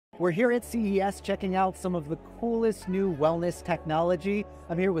We're here at CES checking out some of the coolest new wellness technology.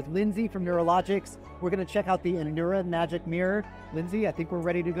 I'm here with Lindsay from Nuralogix. We're going to check out the Nuralogix Mirror. Lindsay, I think we're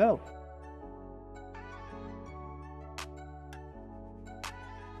ready to go.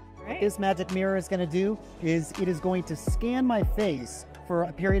 What this magic mirror is going to do is it is going to scan my face for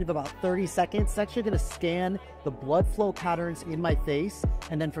a period of about 30 seconds. It's actually going to scan the blood flow patterns in my face,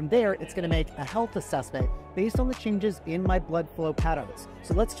 and then from there it's going to make a health assessment based on the changes in my blood flow patterns.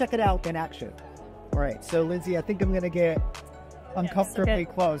 So let's check it out in action. All right, so Lindsay, I think I'm going to get uncomfortably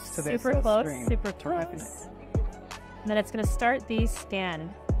close to this super close, screen. super close. And then it's going to start the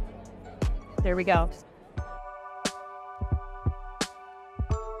scan. There we go.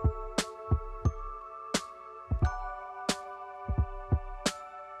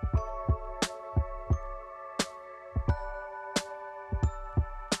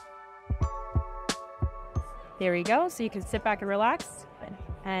 There we go. So you can sit back and relax.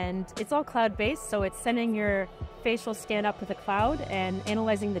 And it's all cloud-based, so it's sending your facial scan up to the cloud and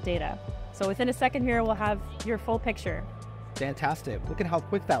analyzing the data. So within a second here, we'll have your full picture. Fantastic. Look at how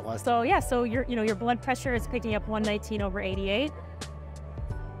quick that was. So yeah, so your blood pressure is picking up 119/88.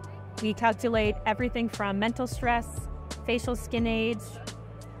 We calculate everything from mental stress, facial skin age.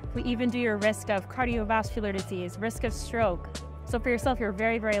 We even do your risk of cardiovascular disease, risk of stroke. So for yourself, you're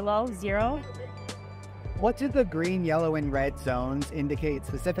very, very low, 0. What do the green, yellow, and red zones indicate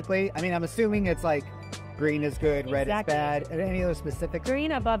specifically? I mean, I'm assuming it's like green is good, red is bad. Any other specific?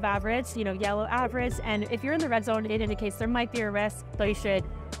 Green above average, yellow average. And if you're in the red zone, it indicates there might be a risk, so you should,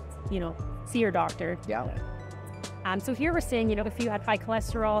 see your doctor. Yeah. So here we're seeing, if you had high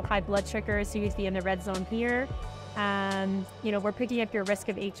cholesterol, high blood sugar, so you'd be in the red zone here. We're picking up your risk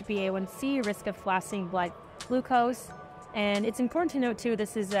of HbA1c, risk of fasting blood glucose. And it's important to note too,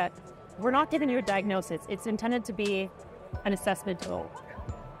 this is that we're not giving you a diagnosis. It's intended to be an assessment tool.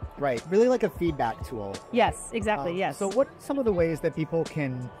 Right, really like a feedback tool. Yes, exactly, yes. So what are some of the ways that people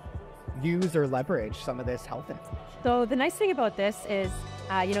can use or leverage some of this health information? So the nice thing about this is,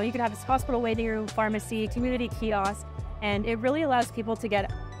 you can have this hospital waiting room, pharmacy, community kiosk, and it really allows people to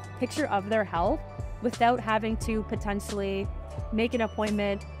get a picture of their health without having to potentially make an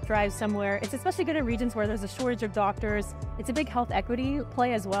appointment, drive somewhere. It's especially good in regions where there's a shortage of doctors. It's a big health equity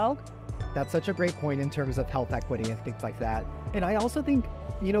play as well. That's such a great point in terms of health equity and things like that. And I also think,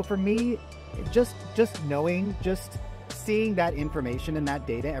 for me, just knowing, just seeing that information and that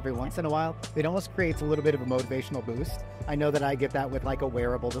data every once in a while, it almost creates a little bit of a motivational boost. I know that I get that with like a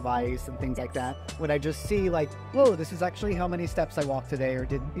wearable device and things like that. When I just see like, whoa, this is actually how many steps I walked today, or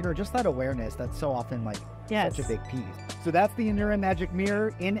did, just that awareness that's so often like such a big piece. So that's the Nuralogix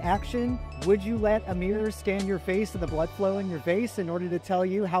Mirror in action. Would you let a mirror scan your face and the blood flow in your face in order to tell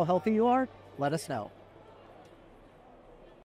you how healthy you are? Let us know.